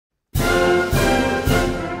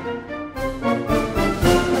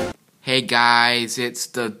Hey guys, it's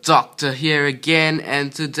the Doctor here again,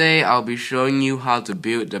 and today I'll be showing you how to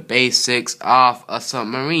build the basics of a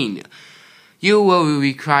submarine. You will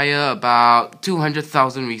require about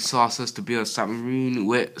 200,000 resources to build a submarine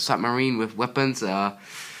with weapons.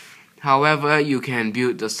 However, you can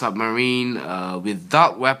build the submarine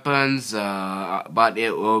without weapons, but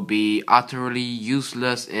it will be utterly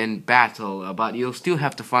useless in battle. But you'll still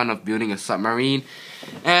have the fun of building a submarine,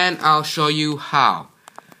 and I'll show you how.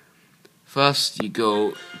 First, you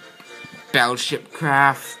go Battleship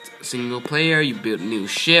craft, single player, you build new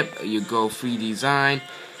ship, you go free design,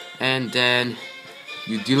 and then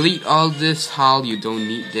you delete all this hull. You don't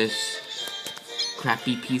need this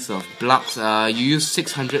crappy piece of blocks. You use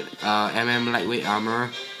 600 mm lightweight armor.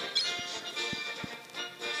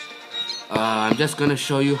 I'm just gonna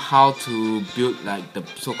show you how to build like the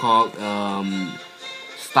so-called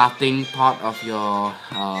starting part of your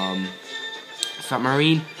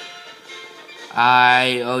submarine.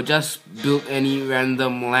 I'll just build any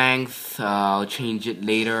random length. I'll change it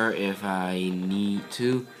later if I need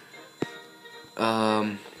to.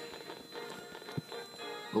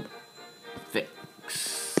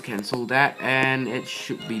 Fix. Cancel that, and it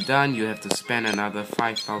should be done. You have to spend another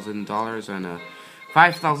 $5,000 on a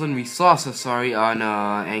 5,000 resources. Sorry, on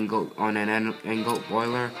an angled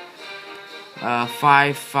boiler. 5.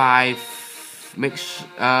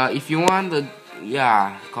 If you want the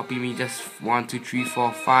copy me, just 1 2 3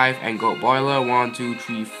 4 5 angled boiler, 1 2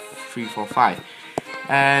 3 4 5,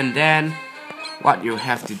 and then what you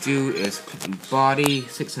have to do is body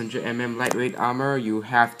 600 mm lightweight armor. You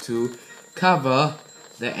have to cover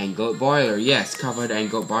the angled boiler. Yes, cover the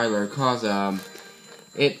angled boiler, cause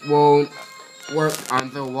it won't work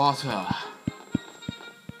underwater.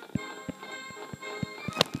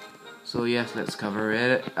 So yes, let's cover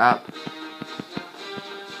it up.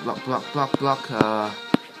 Block, block, block, block, block,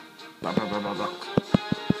 block, block, block, block,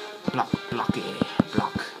 block, blocky,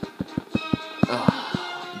 block.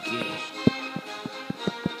 Okay.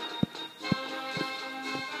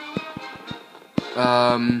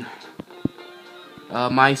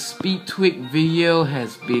 My speed tweak video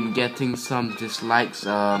has been getting some dislikes,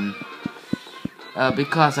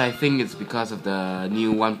 because I think it's because of the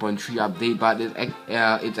new 1.3 update, but it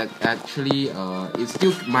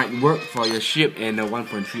still might work for your ship in the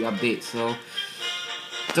 1.3 update, so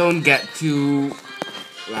don't get too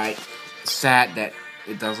sad that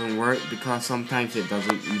it doesn't work, because sometimes it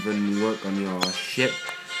doesn't even work on your ship.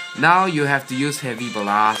 Now you have to use heavy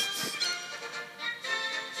ballasts,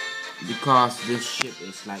 because this ship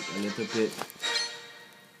is like a little bit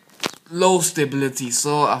low stability.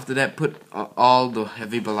 So after that, put all the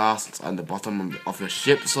heavy ballasts on the bottom of your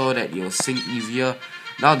ship so that you'll sink easier.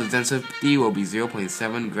 Now the density will be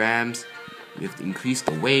 0.7 grams. You have to increase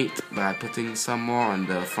the weight by putting some more on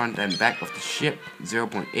the front and back of the ship.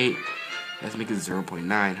 0.8. Let's make it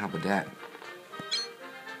 0.9. How about that?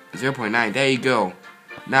 0.9. There you go.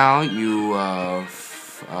 Now you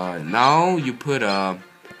put a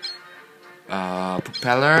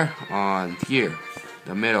propeller on here,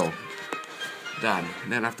 the middle. Done.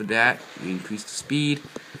 Then after that, you increase the speed,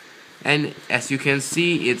 and as you can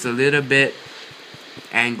see, it's a little bit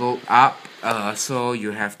angled up. So you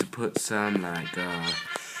have to put some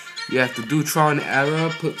you have to do trial and error.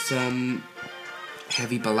 Put some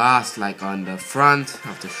heavy ballast on the front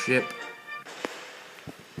of the ship.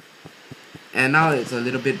 And now it's a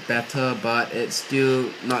little bit better, but it's still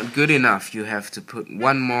not good enough. You have to put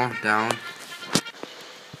one more down.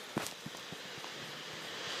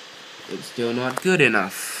 It's still not good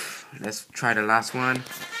enough. Let's try the last one.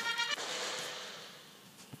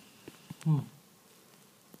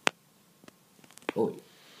 Oh.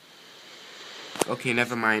 Okay,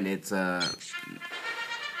 never mind. This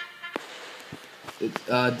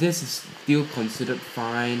is still considered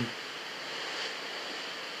fine.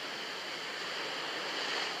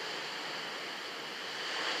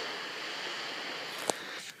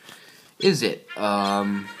 Is it?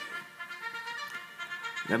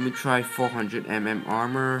 Let me try 400 mm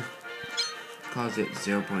armor, cause it's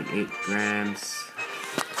 0.8 grams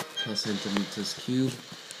per centimeters cube,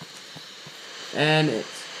 and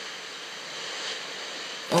it's,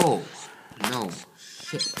 oh no,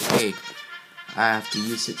 shit, okay, I have to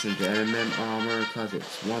use 600 mm armor cause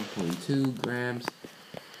it's 1.2 grams.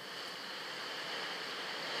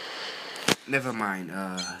 Never mind,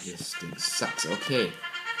 this thing sucks. Okay,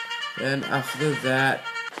 and after that,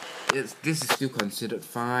 this is still considered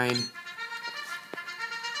fine.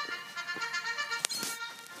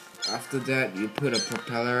 After that, you put a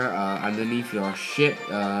propeller underneath your ship.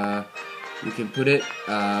 You can put it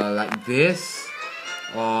like this,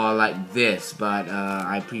 or like this, but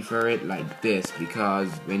I prefer it like this because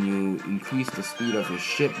when you increase the speed of your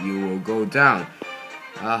ship, you will go down.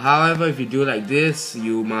 However, if you do like this,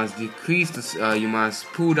 you must decrease the you must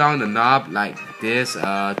pull down the knob like this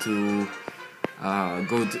to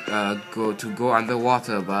go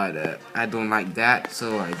underwater. But I don't like that,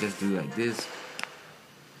 so I just do like this.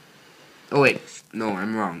 Oh wait, no,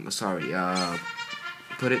 I'm wrong. Sorry.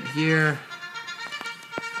 Put it here.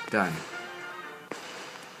 Done.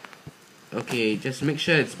 Okay, just make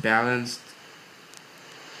sure it's balanced.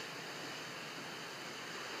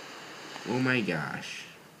 Oh my gosh.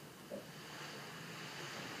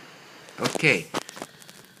 Okay.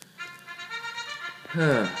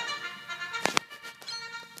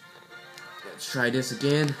 Let's try this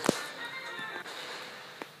again.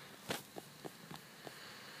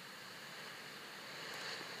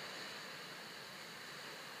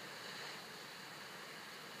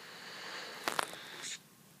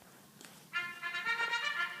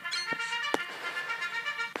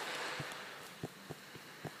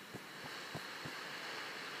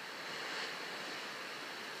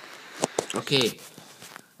 Okay.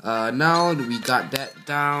 Now we got that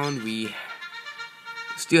down, we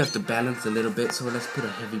still have to balance a little bit, so let's put a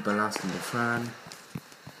heavy ballast in the front.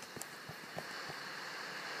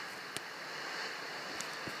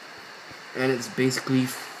 And it's basically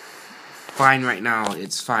fine right now.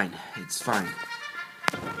 It's fine. It's fine.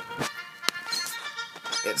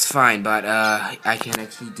 It's fine, but I can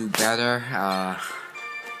actually do better.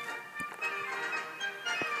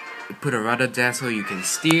 Put a rudder there so you can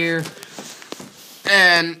steer.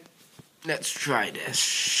 And let's try this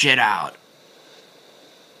shit out.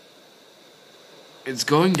 It's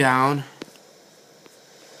going down.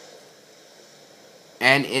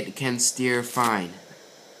 And it can steer fine.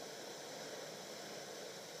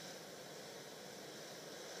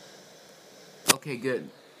 Okay, good.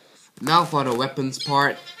 Now for the weapons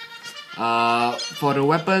part. For the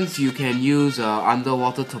weapons, you can use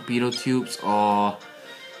underwater torpedo tubes or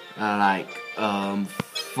like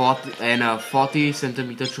 40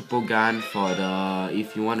 centimeter triple gun for the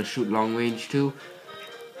if you want to shoot long range too.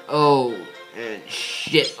 Oh and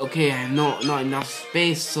shit. Okay, I have not enough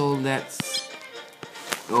space, so let's.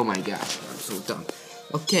 Oh my gosh, I'm so dumb.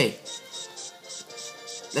 Okay,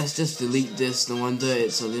 let's just delete this. No wonder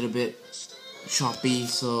it's a little bit choppy.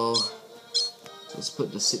 So let's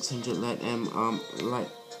put the 600 mm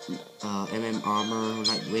armor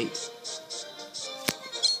lightweight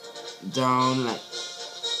down like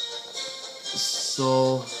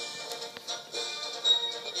so.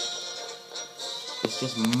 Let's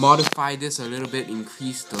just modify this a little bit,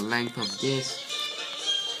 increase the length of this.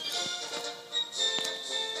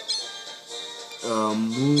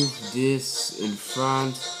 Move this in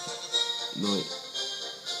front. No, wait.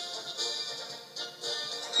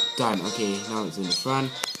 Done. Okay, now it's in the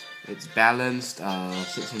front. It's balanced.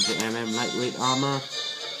 600 mm lightweight armor.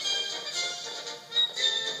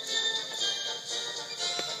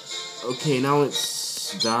 Okay, now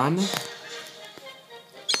it's done.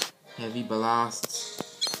 Heavy ballast.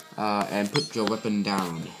 And put your weapon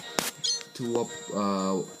down. Two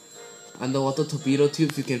underwater torpedo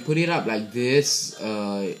tubes. You can put it up like this,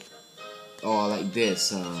 or like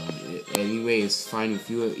this. Anyway, it's fine with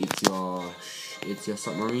you. It's your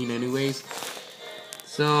submarine, anyways.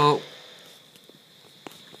 So.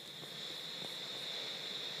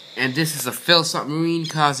 And this is a failed submarine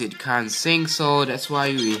because it can't sink, so that's why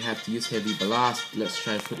we have to use heavy ballast. Let's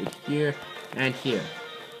try to put it here and here.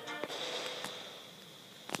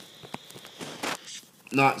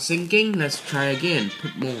 Not sinking, let's try again.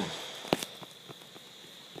 Put more.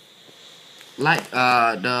 Like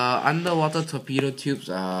the underwater torpedo tubes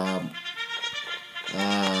are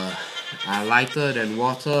lighter than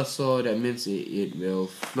water, so that means it will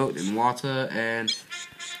float in water. And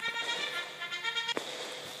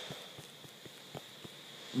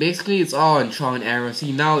basically, it's all in trial and error.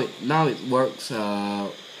 See, now it works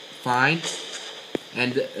fine,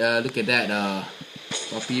 and look at that.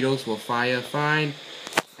 Torpedoes will fire fine,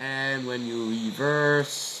 and when you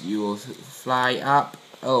reverse, you will fly up.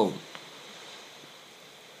 Oh,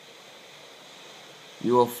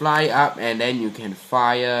 you will fly up, and then you can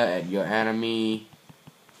fire at your enemy.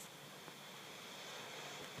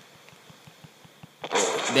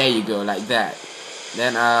 There you go, like that.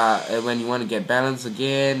 Then when you want to get balance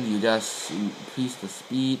again, you just increase the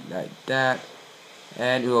speed like that,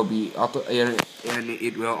 and it will be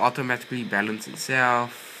it will automatically balance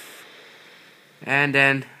itself. And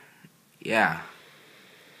then, yeah,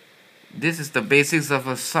 this is the basics of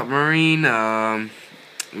a submarine.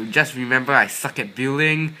 Just remember, I suck at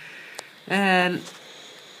building, and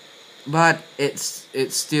but it's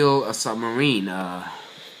still a submarine.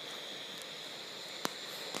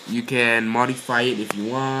 You can modify it if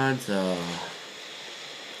you want.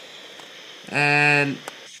 And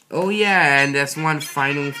oh yeah, and there's one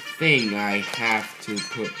final thing. I have to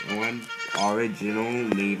put one original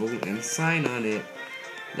label and sign on it.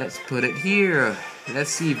 Let's put it here. Let's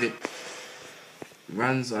see if it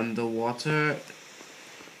runs underwater.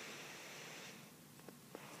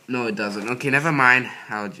 No, it doesn't. Okay, never mind.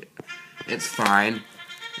 It's fine.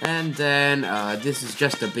 And then this is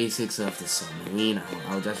just the basics of the submarine.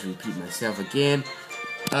 I'll just repeat myself again.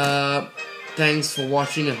 Thanks for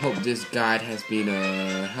watching. I hope this guide has been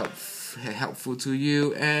helpful to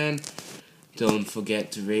you, and don't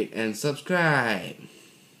forget to rate and subscribe.